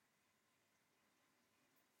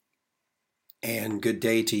And good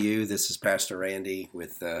day to you. This is Pastor Randy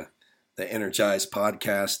with the Energized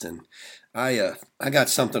podcast, and I got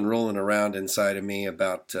something rolling around inside of me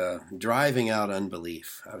about driving out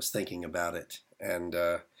unbelief. I was thinking about it, and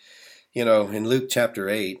in Luke chapter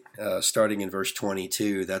 8, starting in verse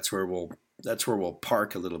 22, that's where we'll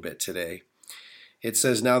park a little bit today. It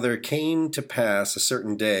says, "Now there came to pass a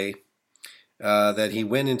certain day." That he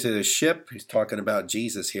went into the ship, he's talking about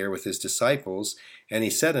Jesus here, with his disciples, and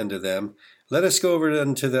he said unto them, Let us go over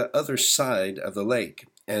unto the other side of the lake.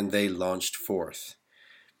 And they launched forth.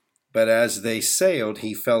 But as they sailed,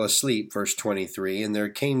 he fell asleep, verse 23, and there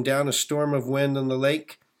came down a storm of wind on the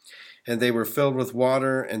lake, and they were filled with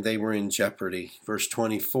water, and they were in jeopardy. Verse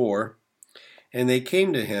 24, And they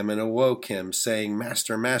came to him and awoke him, saying,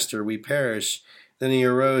 Master, Master, we perish. Then he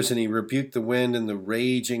arose and he rebuked the wind and the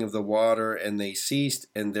raging of the water, and they ceased,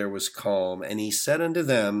 and there was calm. And he said unto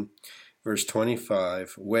them, verse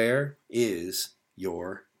 25, Where is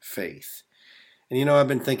your faith? And I've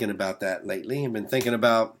been thinking about that lately. I've been thinking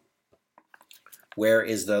about where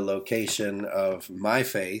is the location of my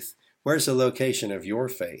faith? Where's the location of your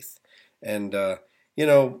faith? And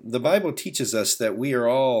the Bible teaches us that we're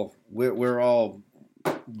all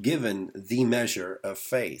given the measure of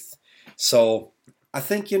faith. So I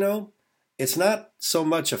think, it's not so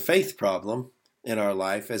much a faith problem in our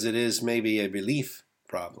life as it is maybe a belief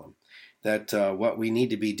problem. That what we need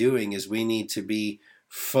to be doing is we need to be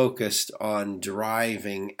focused on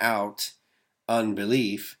driving out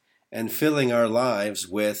unbelief and filling our lives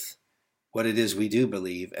with what it is we do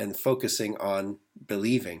believe, and focusing on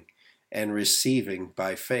believing and receiving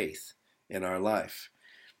by faith in our life.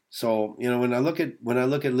 So, when I look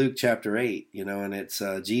at Luke chapter 8, and it's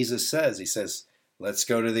Jesus says, he says, let's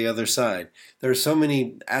go to the other side. There are so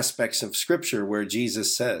many aspects of Scripture where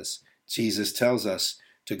Jesus tells us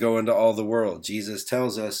to go into all the world. Jesus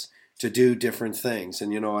tells us to do different things.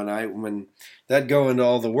 And, when that go into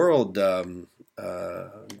all the world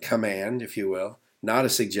command, if you will, not a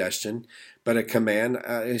suggestion, but a command,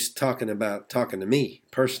 is talking to me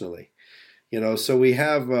personally. So we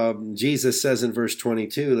have, Jesus says in verse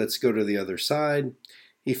 22, let's go to the other side.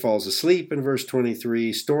 He falls asleep in verse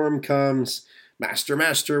 23. Storm comes. Master,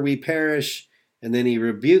 Master, we perish. And then he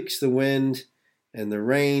rebukes the wind and the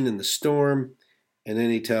rain and the storm. And then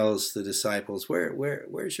he tells the disciples,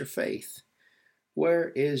 where's your faith? Where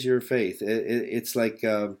is your faith? It's like,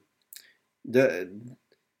 does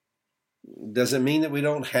it mean that we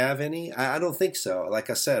don't have any? I don't think so. Like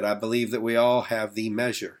I said, I believe that we all have the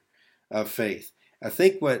measure of faith. I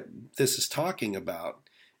think what this is talking about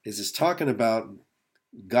is it's talking about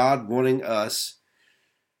God wanting us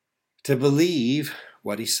to believe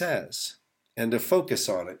what he says and to focus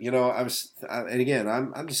on it.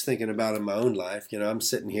 I'm just thinking about in my own life. I'm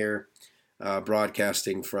sitting here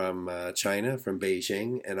broadcasting from China, from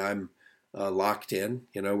Beijing, and I'm locked in,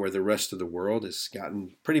 where the rest of the world has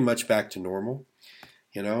gotten pretty much back to normal,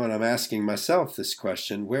 and I'm asking myself this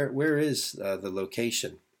question: where is the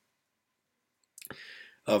location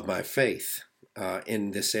of my faith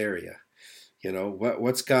in this area?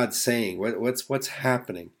 What's God saying? What's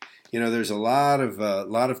happening? There's a lot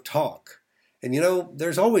of talk, and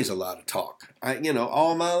there's always a lot of talk.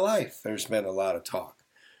 All my life there's been a lot of talk.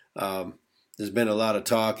 There's been a lot of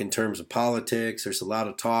talk in terms of politics. There's a lot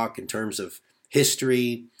of talk in terms of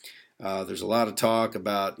history. There's a lot of talk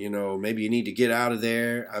about maybe you need to get out of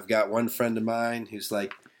there. I've got one friend of mine who's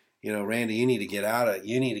like, Randy, you need to get out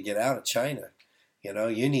of China.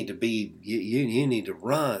 You need to be you need to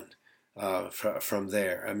run from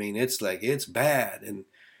there. I mean, it's bad. And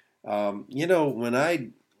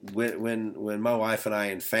when my wife and I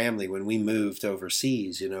and family, when we moved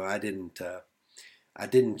overseas, I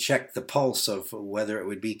didn't check the pulse of whether it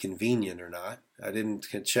would be convenient or not. I didn't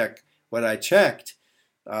check. What I checked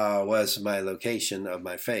was my location of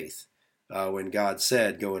my faith. When God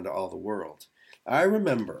said, "Go into all the world," I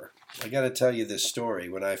remember. I got to tell you this story.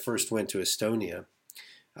 When I first went to Estonia,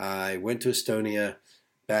 I went to Estonia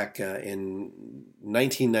back in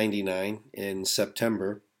 1999 in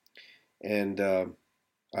September, and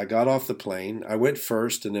I got off the plane. I went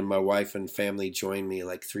first, and then my wife and family joined me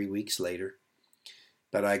like 3 weeks later.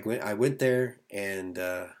 But I went there, and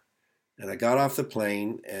I got off the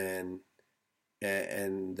plane, and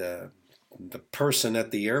the person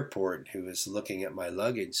at the airport who was looking at my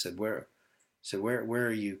luggage said, "Where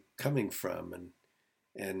are you coming from?"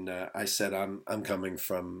 And I said, "I'm coming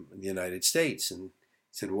from the United States." And he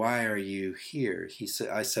said, "Why are you here?"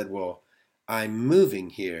 I said, "Well, I'm moving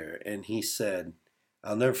here." And he said,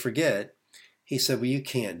 I'll never forget, he said, "Well, you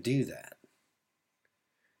can't do that."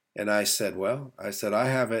 And I said, I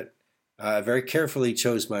have it I very carefully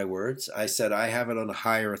chose my words. I said, I have it on a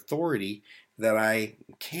higher authority that I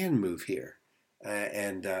can move here.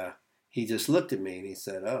 And he just looked at me and he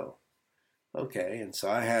said, oh, okay. And so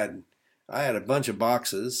I had a bunch of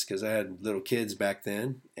boxes because I had little kids back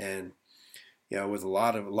then, and with a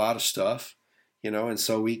lot of stuff, and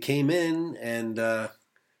so we came in, and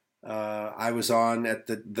I was on at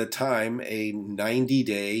the time a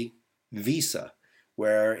 90-day visa,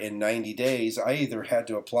 where in 90 days I either had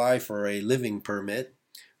to apply for a living permit,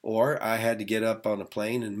 or I had to get up on a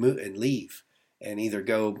plane and move and leave, and leave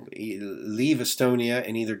Estonia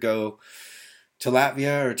and either go to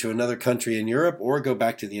Latvia or to another country in Europe, or go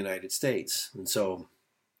back to the United States. And so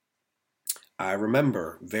I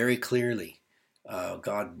remember very clearly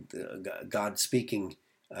God speaking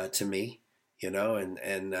to me,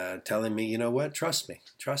 and telling me, what, trust me,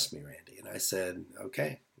 Randy. And I said,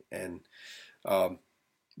 okay. And at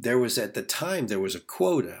the time there was a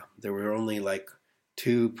quota. There were only like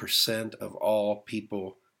 2% of all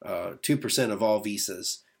people, 2% of all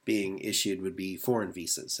visas being issued would be foreign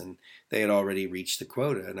visas, and they had already reached the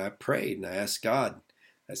quota. And I prayed and I asked God.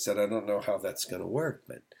 I said, I don't know how that's going to work,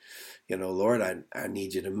 but Lord, I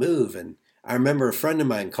need you to move. And I remember a friend of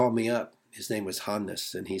mine called me up. His name was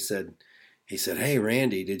Hannes, and he said, hey,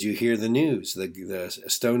 Randy, did you hear the news? The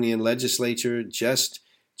Estonian legislature just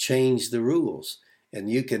changed the rules, and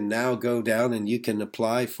you can now go down and you can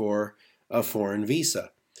apply for a foreign visa.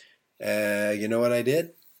 You know what I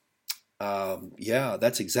did? Yeah,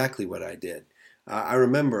 that's exactly what I did. I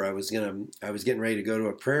remember I was getting ready to go to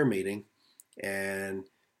a prayer meeting, and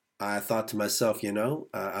I thought to myself,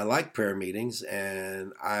 I like prayer meetings,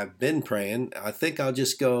 and I've been praying. I think I'll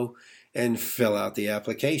just go and fill out the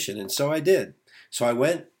application. And so I did. So I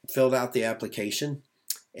went, filled out the application,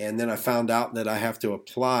 and then I found out that I have to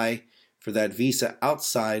apply for that visa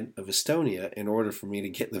outside of Estonia in order for me to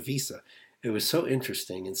get the visa. It was so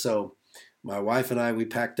interesting. And so my wife and I, we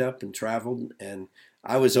packed up and traveled, and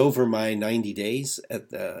I was over my 90 days at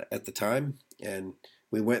the time, and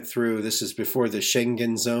we went through, this is before the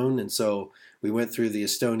Schengen zone, and so we went through the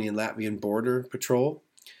Estonian-Latvian border patrol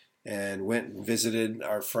and went and visited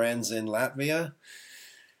our friends in Latvia.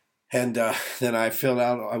 And then I filled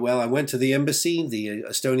out, I went to the embassy, the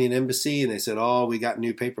Estonian embassy, and they said, oh, we got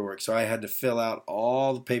new paperwork. So I had to fill out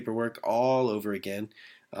all the paperwork all over again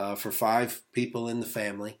for 5 people in the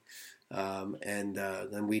family. And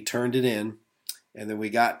then we turned it in, and then we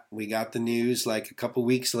got the news like a couple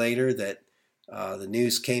weeks later that the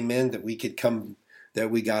news came in that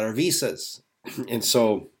we got our visas. And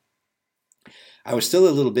so I was still a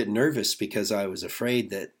little bit nervous because I was afraid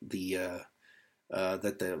that the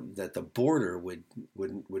border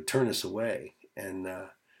would turn us away, and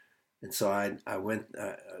so I went.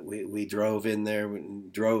 We drove in there.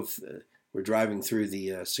 We're driving through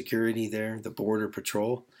the security there, the border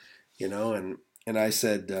patrol, and I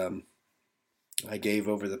said, I gave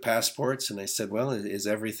over the passports, and I said, well, is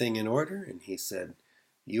everything in order? And he said,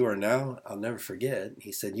 you are now, I'll never forget,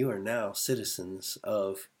 he said, you are now citizens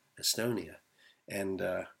of Estonia, and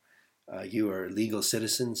you are legal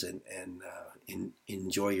citizens, and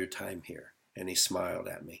enjoy your time here. And he smiled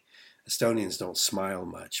at me. Estonians don't smile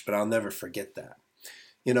much, but I'll never forget that.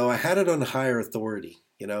 I had it on higher authority.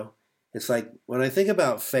 It's like when I think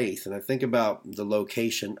about faith and I think about the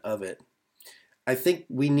location of it, I think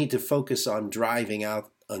we need to focus on driving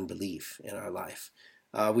out unbelief in our life.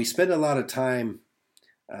 We spend a lot of time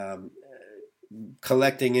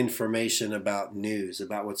collecting information about news,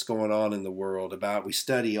 about what's going on in the world, we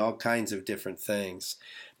study all kinds of different things.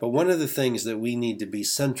 But one of the things that we need to be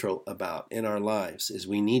central about in our lives is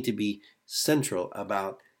we need to be central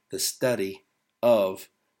about the study of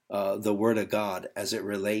the Word of God as it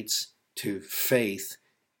relates to faith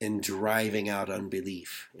in driving out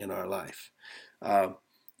unbelief in our life. I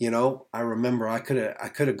remember I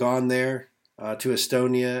could have gone there to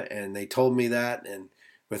Estonia, and they told me that, and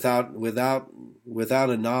without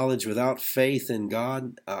a knowledge, without faith in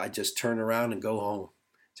God, I just turn around and go home,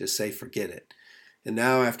 just say forget it. And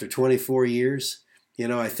now after 24 years,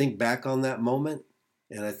 I think back on that moment,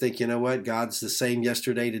 and I think, what, God's the same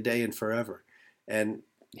yesterday, today, and forever, and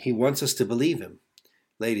He wants us to believe Him.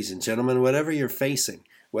 Ladies and gentlemen, whatever you're facing,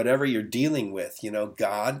 whatever you're dealing with,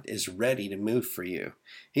 God is ready to move for you.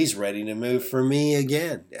 He's ready to move for me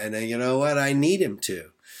again. And you know what? I need Him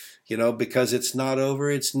to, because it's not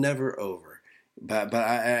over. It's never over. But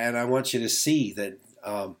I want you to see that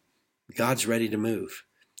God's ready to move.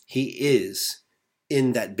 He is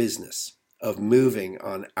in that business of moving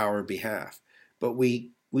on our behalf. But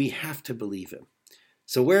we have to believe Him.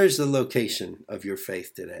 So where is the location of your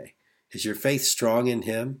faith today? Is your faith strong in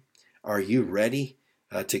Him? Are you ready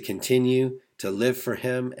to continue to live for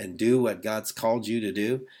Him and do what God's called you to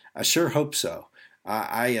do? I sure hope so.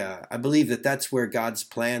 I believe that that's where God's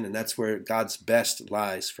plan and that's where God's best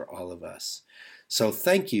lies for all of us. So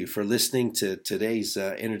thank you for listening to today's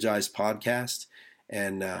Energized podcast.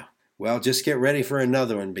 And well, just get ready for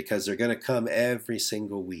another one because they're going to come every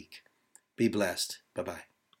single week. Be blessed. Bye-bye.